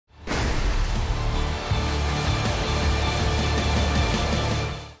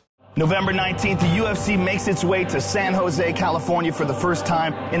November 19th, the UFC makes its way to San Jose, California for the first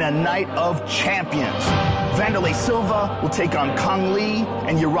time in a night of champions. Wanderlei Silva will take on Cung Le,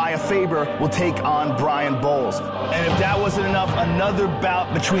 and Uriah Faber will take on Brian Bowles. And if that wasn't enough, another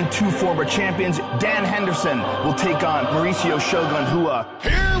bout between two former champions. Dan Henderson will take on Mauricio Shogun Rua.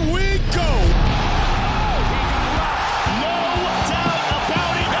 Here we go!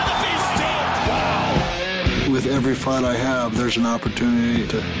 With every fight I have, there's an opportunity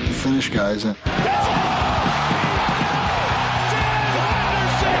to finish guys. It's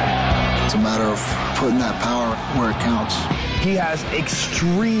a matter of putting that power where it counts. He has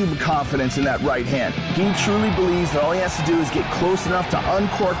extreme confidence in that right hand. He truly believes that all he has to do is get close enough to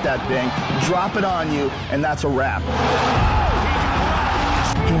uncork that thing, drop it on you, and that's a wrap.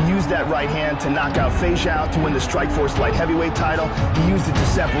 He used that right hand to knock out Feixiao to win the Strikeforce light heavyweight title. He used it to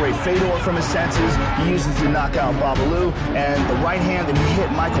separate Fedor from his senses. He used it to knock out Babalu. And the right hand that he hit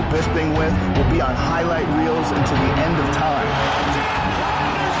Michael Bisping with will be on highlight reels until the end of time.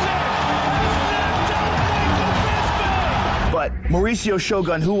 But Mauricio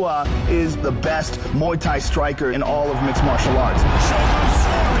Shogun Rua is the best Muay Thai striker in all of mixed martial arts.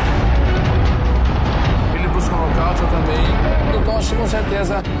 Ele busca um nocaute também. Então acho que com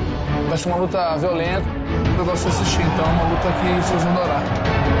certeza vai ser uma luta violenta. Eu gosto de assistir, então é uma luta que vocês vão adorar.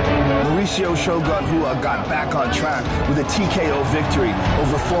 Mauricio Shogun Rua got back on track with a TKO victory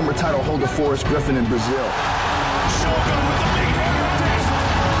over former title holder Forrest Griffin in Brazil. Shogun with the big hammer.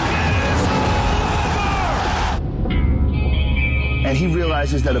 And he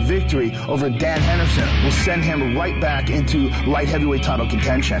realizes that a victory over Dan Henderson will send him right back into light heavyweight title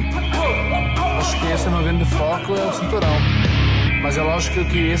contention. Acho que esse é meu grande foco, é o cinturão. Mas é lógico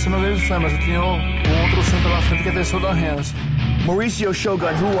que esse é meu grande sonho, mas eu tenho outro sonho pela frente que é ter o Dan Henderson. Mauricio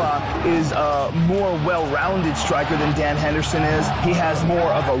Shogun Rua is a more well-rounded striker than Dan Henderson is. He has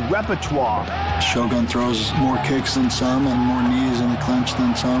more of a repertoire. Shogun throws more kicks than some and more knees in the clinch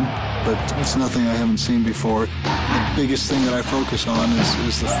than some, but it's nothing I haven't seen before. The biggest thing that I focus on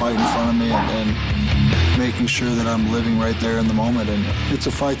is the fight in front of me and making sure that I'm living right there in the moment. And it's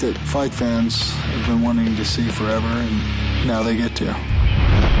a fight that fight fans have been wanting to see forever, and now they get to.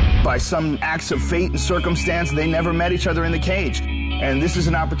 By some acts of fate and circumstance, they never met each other in the cage. And this is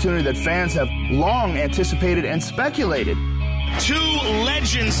an opportunity that fans have long anticipated and speculated. Two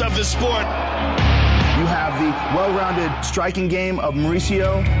legends of the sport. You have the well-rounded striking game of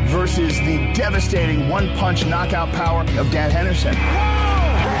Mauricio versus the devastating one-punch knockout power of Dan Henderson.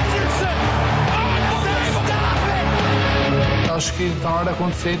 Acho que tá na hora de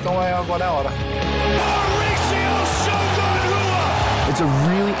acontecer, então agora é a hora. It's a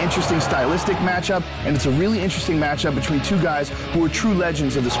really interesting stylistic matchup, and it's a really interesting matchup between two guys who are true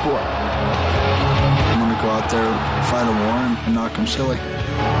legends of the sport. I'm going to go out there, fight a war, and knock him silly.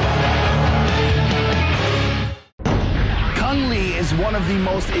 Cung Le is one of the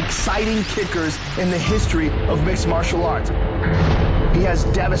most exciting kickers in the history of mixed martial arts. He has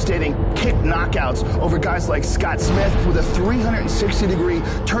devastating kick knockouts over guys like Scott Smith with a 360-degree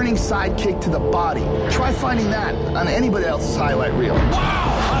turning side kick to the body. Try finding that on anybody else's highlight reel. Wow!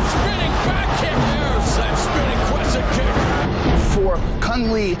 A spinning back kick there! That spinning crescent kick. For Cung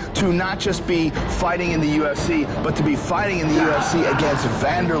Le to not just be fighting in the UFC, but to be fighting in the UFC against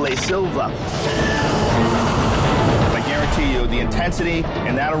Wanderlei Silva. I guarantee you, the intensity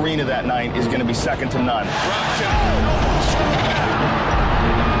in that arena that night is going to be second to none.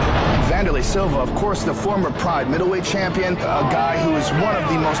 Wanderlei Silva, of course, the former Pride middleweight champion, a guy who is one of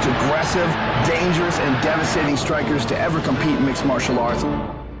the most aggressive, dangerous, and devastating strikers to ever compete in mixed martial arts.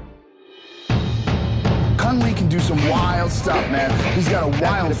 Cung Le can do some wild stuff, man. He's got a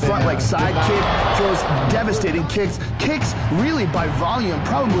wild front leg side kick, throws devastating kicks, kicks really by volume,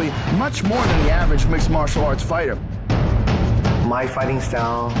 probably much more than the average mixed martial arts fighter. My fighting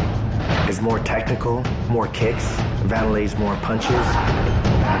style is more technical, more kicks. Wanderlei's more punches.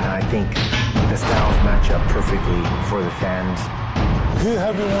 And I think the styles match up perfectly for the fans. He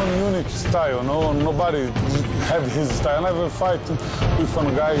have one unique style. No, nobody have his style. I never fight with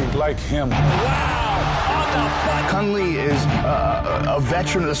a guy like him. Cung Le is a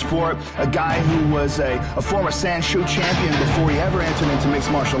veteran of the sport, a guy who was a former Sanshu champion before he ever entered into mixed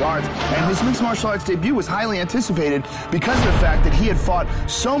martial arts. And his mixed martial arts debut was highly anticipated because of the fact that he had fought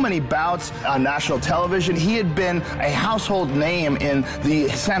so many bouts on national television. He had been a household name in the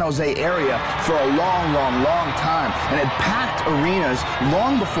San Jose area for a long, long, long time and had packed arenas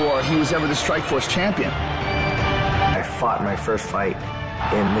long before he was ever the Strikeforce champion. I fought my first fight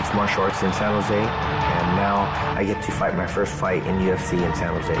in mixed martial arts in San Jose, and now I get to fight my first fight in UFC in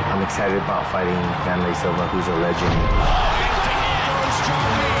San Jose. I'm excited about fighting Wanderlei Silva, who's a legend.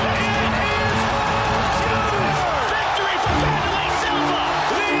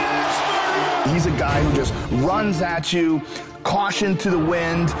 He's a guy who just runs at you, caution to the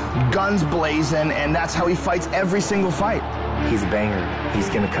wind, guns blazing, and that's how he fights every single fight. He's a banger. He's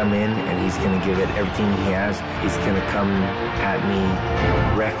going to come in and he's going to give it everything he has. He's going to come at me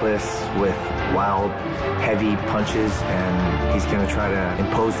reckless with wild, heavy punches, and he's going to try to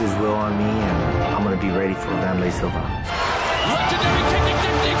impose his will on me, and I'm going to be ready for Wanderlei Silva. Legendary kicking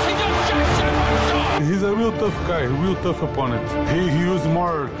techniques. He got Jackson. He's a real tough guy, a real tough opponent. He used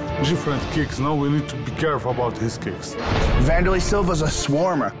more different kicks. Now we need to be careful about his kicks. Wanderlei Silva's a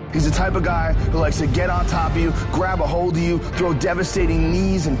swarmer. He's the type of guy who likes to get on top of you, grab a hold of you, throw devastating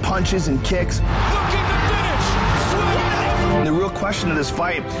knees and punches and kicks. Looking to finish. Swing. The real question of this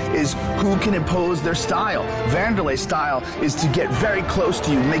fight is who can impose their style. Wanderlei's style is to get very close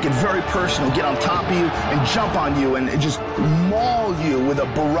to you, make it very personal, get on top of you and jump on you and just maul you with a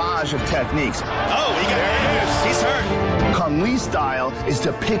barrage of techniques. Oh, he got hurt. He's hurt. Kung Lee's style is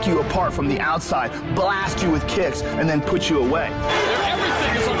to pick you apart from the outside, blast you with kicks, and then put you away.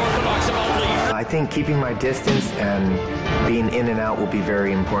 Everything is unorthodox about Lee. I think keeping my distance and being in and out will be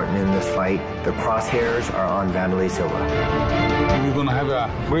very important in this fight. The crosshairs are on Wanderlei Silva. We're going to have a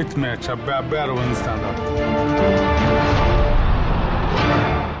great match, a battle in the stand-up.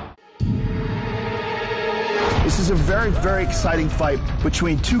 This is a very, very exciting fight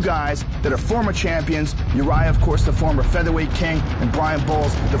between two guys that are former champions. Uriah, of course, the former featherweight king, and Brian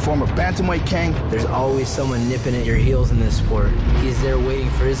Bowles, the former bantamweight king. There's always someone nipping at your heels in this sport. He's there waiting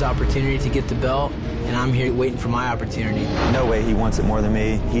for his opportunity to get the belt, and I'm here waiting for my opportunity. No way he wants it more than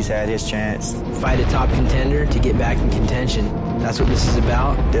me. He's had his chance. Fight a top contender to get back in contention. That's what this is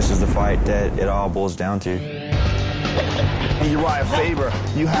about. This is the fight that it all boils down to. In Uriah Faber,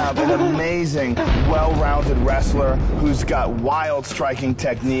 you have an amazing, well-rounded wrestler who's got wild striking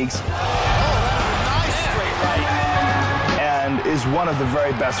techniques. Nice straight right. And is one of the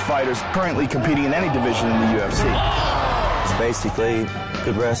very best fighters currently competing in any division in the UFC. It's basically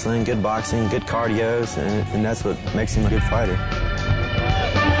good wrestling, good boxing, good cardios, and that's what makes him a good fighter.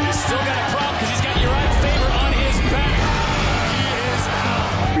 He's still got a problem because he's got Uriah Faber on his back. He is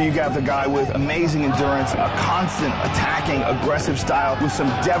out. You got the guy with amazing endurance, a constant attacking, aggressive style with some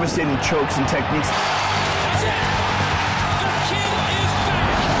devastating chokes and techniques. That's it. The kid is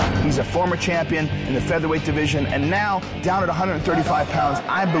back. He's a former champion in the featherweight division, and now, down at 135 pounds,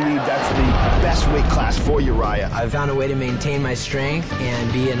 I believe that's the best weight class for Uriah. I've found a way to maintain my strength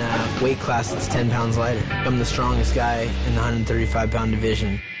and be in a weight class that's 10 pounds lighter. I'm the strongest guy in the 135-pound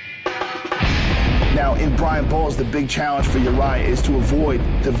division. Now, in Brian Bowles, the big challenge for Uriah is to avoid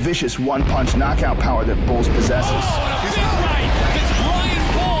the vicious one-punch knockout power that Bowles possesses. Oh, and a big right. It's Brian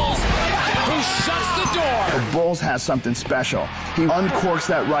Bowles who shuts the door. But Bowles has something special. He uncorks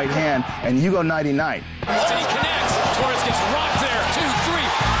that right hand, and you go nighty-night. And he connects. Torres gets rocked there. 2, 3,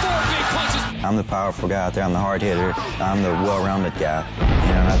 4 big punches. I'm the powerful guy out there. I'm the hard hitter. I'm the well-rounded guy.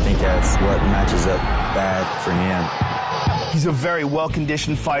 And I think that's what matches up bad for him. He's a very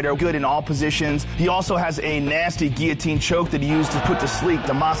well-conditioned fighter, good in all positions. He also has a nasty guillotine choke that he used to put to sleep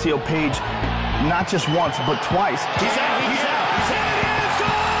Damasio Page, not just once, but twice. He's out. He's out. He's out. It is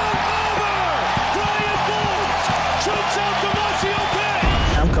all over. Brian Bowles chokes out Damasio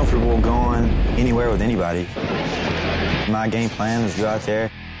Page. I'm comfortable going anywhere with anybody. My game plan is go out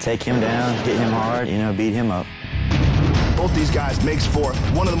there, take him down, hit him hard, beat him up. Both these guys makes for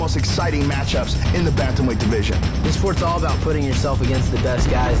one of the most exciting matchups in the bantamweight division. This sport's all about putting yourself against the best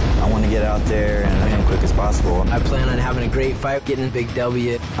guys. I want to get out there and win as quick as possible. I plan on having a great fight, getting a big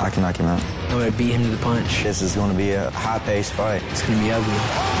W. I can knock him out. I'm going to beat him to the punch. This is going to be a high-paced fight. It's going to be ugly.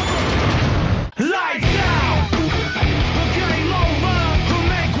 Lights